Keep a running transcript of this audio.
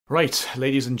Right,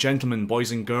 ladies and gentlemen,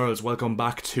 boys and girls, welcome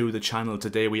back to the channel.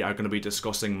 Today we are going to be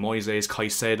discussing Moises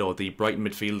Caicedo, the Brighton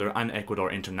midfielder and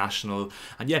Ecuador international.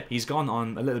 And yeah, he's gone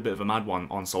on a little bit of a mad one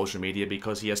on social media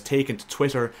because he has taken to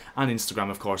Twitter and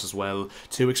Instagram, of course, as well,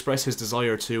 to express his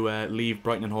desire to leave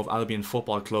Brighton and Hove Albion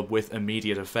Football Club with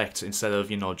immediate effect instead of,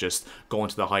 just going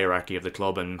to the hierarchy of the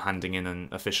club and handing in an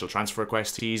official transfer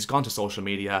request. He's gone to social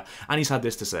media and he's had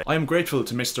this to say: "I am grateful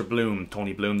to Mr. Bloom,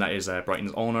 Tony Bloom, that is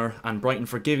Brighton's owner, and Brighton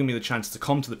for giving me the chance to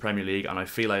come to the Premier League, and I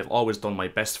feel I have always done my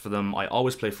best for them. I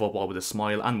always play football with a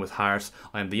smile and with heart.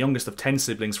 I am the youngest of 10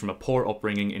 siblings from a poor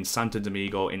upbringing in Santo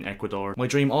Domingo in Ecuador. My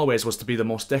dream always was to be the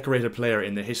most decorated player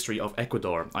in the history of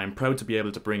Ecuador. I am proud to be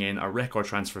able to bring in a record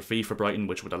transfer fee for Brighton,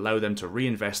 which would allow them to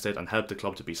reinvest it and help the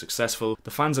club to be successful.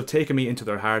 The fans have taken me into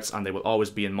their hearts and they will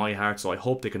always be in my heart, so I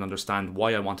hope they can understand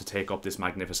why I want to take up this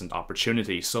magnificent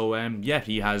opportunity." So yeah,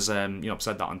 he has said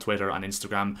that on Twitter and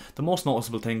Instagram. The most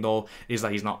noticeable thing though is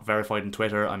that he's not verified in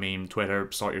Twitter. I mean, Twitter,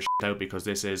 sort your shit out, because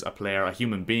this is a player, a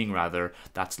human being rather,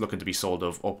 that's looking to be sold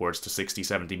of upwards to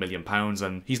 60-70 million pounds,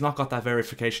 and he's not got that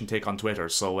verification tick on Twitter.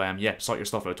 So yeah, sort your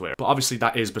stuff out, Twitter. But obviously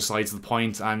that is besides the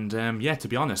point, and yeah, to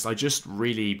be honest, I just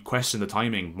really question the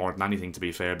timing more than anything, to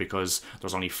be fair, because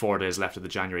there's only 4 days left of the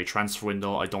January transfer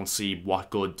window. I don't see what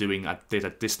good doing at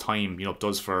this time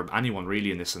does for anyone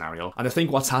really in this scenario. And I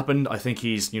think what's happened, I think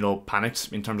he's panicked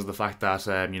in terms of the fact that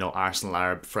Arsenal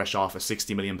are fresh off a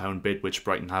 £60 million bid, which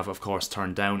Brighton have of course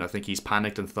turned down. I think he's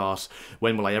panicked and thought,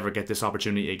 when will I ever get this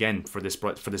opportunity again for this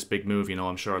big move?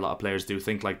 I'm sure a lot of players do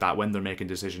think like that when they're making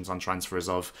decisions on transfers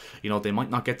of, they might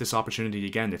not get this opportunity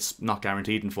again. It's not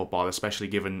guaranteed in football, especially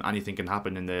given anything can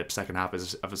happen in the second half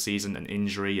of a season, an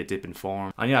injury, a dip in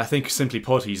form. And yeah, I think simply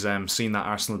put, he's seen that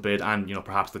Arsenal bid and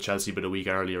perhaps the Chelsea bid a week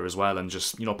earlier as well, and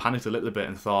just panicked a little bit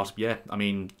and thought, yeah, I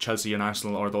mean, Chelsea and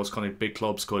Arsenal or those kind of big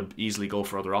clubs could easily go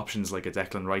for other options like a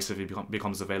Declan Rice if he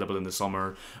becomes available in the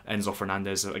summer. Enzo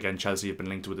Fernandez, again, Chelsea have been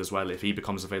linked to it as well, if he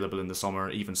becomes available in the summer.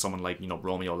 Even someone like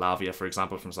Romeo Lavia, for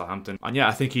example, from Southampton. And yeah,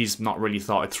 I think he's not really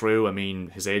thought it through. I mean,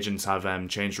 his agents have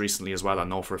changed recently as well. I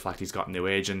know for a fact he's got new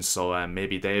agents, so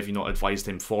maybe they've advised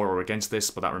him for or against this,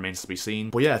 but that remains to be seen.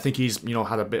 But yeah, I think he's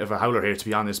had a bit of a howler here, to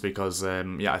be honest, because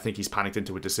yeah, I think he's panicked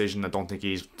into a decision. I don't think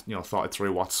he's thought it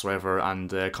through whatsoever, and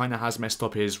kind of has messed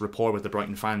up his rapport with the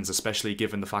Brighton fans, especially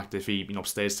given the fact if he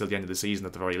stays till the end of the season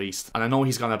at the very least. And I know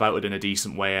he's gone about it in a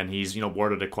decent way, and he's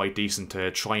worded it quite decent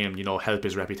to try and help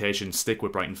his reputation stick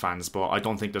with Brighton fans, but I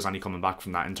don't think there's any coming back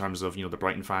from that in terms of the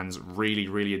Brighton fans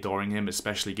really adoring him,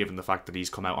 especially given the fact that he's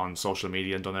come out on social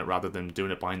media and done it rather than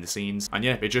doing it behind the scenes. And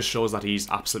yeah, it just shows that he's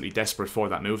absolutely desperate for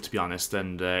that move, to be honest.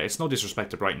 And it's no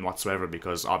disrespect to Brighton whatsoever,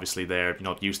 because obviously they're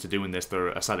used to doing this. They're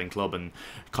a selling club, and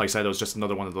Caicedo's just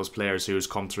another one of those players who's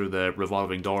come through the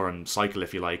revolving door and cycle,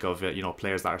 if you like, of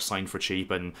players that are signed for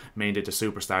cheap and made into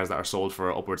superstars that are sold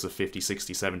for upwards of 50,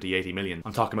 60, 70, 80 million.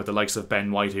 I'm talking about the likes of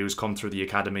Ben White, who's come through the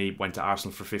academy, went to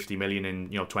Arsenal for 50 million in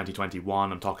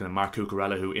 2021. I'm talking to Marc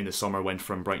Cucurella, who in the summer went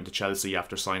from Brighton to Chelsea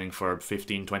after signing for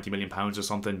 15, 20 million pounds or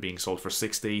something, being sold for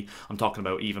 60. I'm talking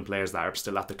about even players that are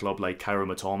still at the club, like Kaoru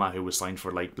Mitoma, who was signed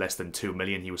for like less than 2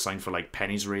 million. He was signed for like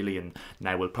pennies really, and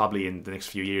now will probably in the next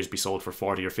few years be sold for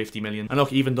 40 or 50 million. And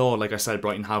look, even though, like I said,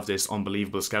 Brighton have this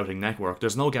unbelievable scouting network,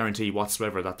 there's no guarantee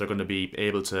whatsoever that they're going to be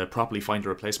able to properly find a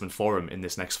replacement for him in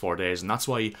this next 4 days. And that's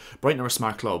why Brighton are a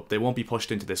smart club. They won't be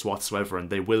pushed into this whatsoever, and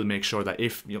they will make sure that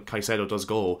if Caicedo does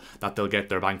go, that they'll get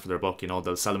their bang for their buck.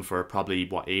 They'll sell him for probably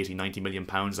 80-90 million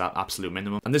pounds at absolute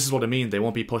minimum. And this is what I mean, they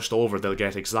won't be pushed over. They'll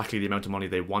get exactly the amount of money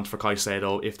they want for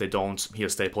Caicedo. If they don't, he'll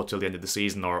stay put till the end of the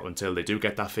season or until they do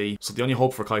get that fee. So the only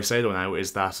hope for Caicedo now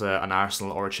is that an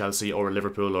Arsenal or a Chelsea or a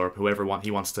Liverpool or whoever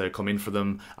he wants to come in for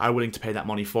them are willing to pay that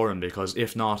money for him, because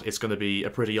if not, it's going to be a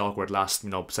pretty awkward last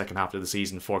second half of the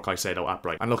season for Caicedo at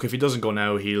Brighton. And look, if he doesn't go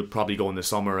now, he'll probably go in the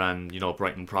summer, and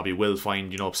Brighton probably will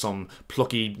find some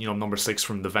plucky number 6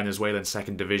 from the Venezuelan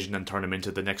second division and turn him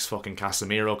into the next fucking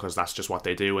Casemiro, because that's just what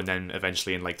they do. And then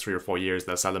eventually in like 3 or 4 years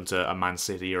they'll sell him to a Man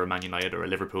City or a Man United or a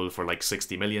Liverpool for like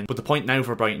 60 million. But the point now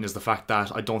for Brighton is the fact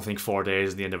that I don't think 4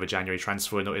 days at the end of a January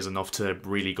transfer window is enough to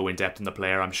really go in depth in the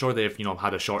player. I'm sure they've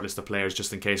had a short list of players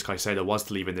just in case Caicedo was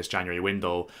to leave in this January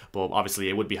window, but obviously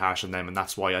it would be harsh on them, and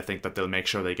that's why I think that they'll make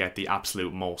sure they get the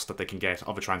absolute most that they can get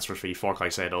of a transfer fee for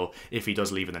Caicedo if he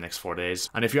does leave in the next 4 days.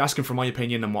 And if you're asking for my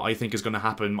opinion and what I think is going to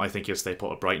happen, I think he'll stay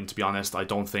put at Brighton, to be honest. I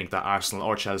don't think that Arsenal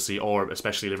or Chelsea or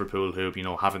especially Liverpool, who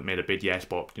haven't made a bid yet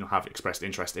but have expressed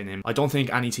interest in him, I don't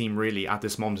think any team really at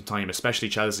this moment in time, especially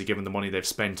Chelsea, given the money they've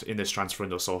spent in this transfer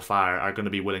window so far, are going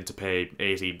to be willing to pay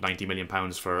 80-90 million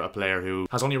pounds for a player who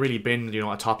has only really been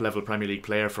a top level Premier League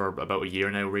player for about a year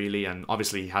now really, and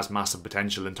obviously he has massive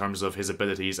potential in terms of his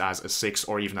abilities as a 6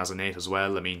 or even as an 8 as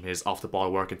well. I mean, team. His off the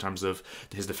ball work in terms of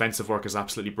his defensive work is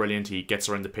absolutely brilliant. He gets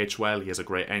around the pitch well. He has a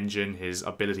great engine. His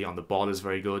ability on the ball is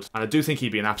very good. And I do think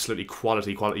he'd be an absolutely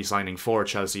quality signing for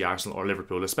Chelsea, Arsenal or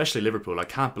Liverpool, especially Liverpool. I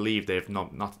can't believe they've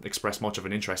not expressed much of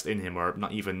an interest in him, or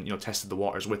not even, you know, tested the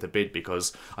waters with a bid,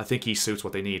 because I think he suits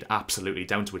what they need absolutely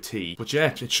down to a T. But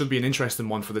yeah, it should be an interesting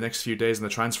one for the next few days in the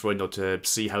transfer window to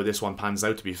see how this one pans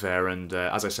out, to be fair. And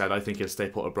as I said, I think he'll stay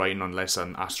put at Brighton unless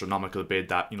an astronomical bid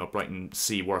that, you know, Brighton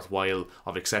see worthwhile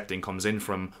of accepting comes in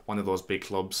from one of those big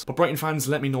clubs. But Brighton fans,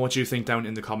 let me know what you think down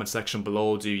in the comment section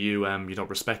below. Do you you know,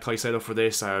 respect Caicedo for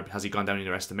this, or has he gone down in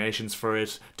your estimations for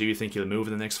it? Do you think he'll move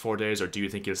in the next 4 days, or do you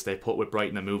think he'll stay put with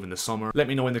Brighton and move in the summer? Let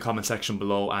me know in the comment section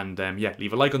below, and yeah,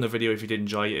 leave a like on the video if you did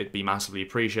enjoy it. It'd be massively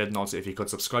appreciated. And also, if you could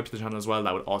subscribe to the channel as well,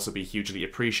 that would also be hugely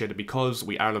appreciated, because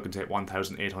we are looking to hit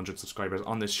 1,800 subscribers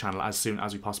on this channel as soon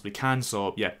as we possibly can.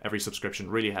 So yeah, every subscription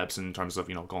really helps in terms of,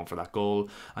 you know, going for that goal.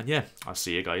 And yeah, I'll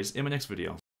see you guys in my next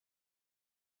video.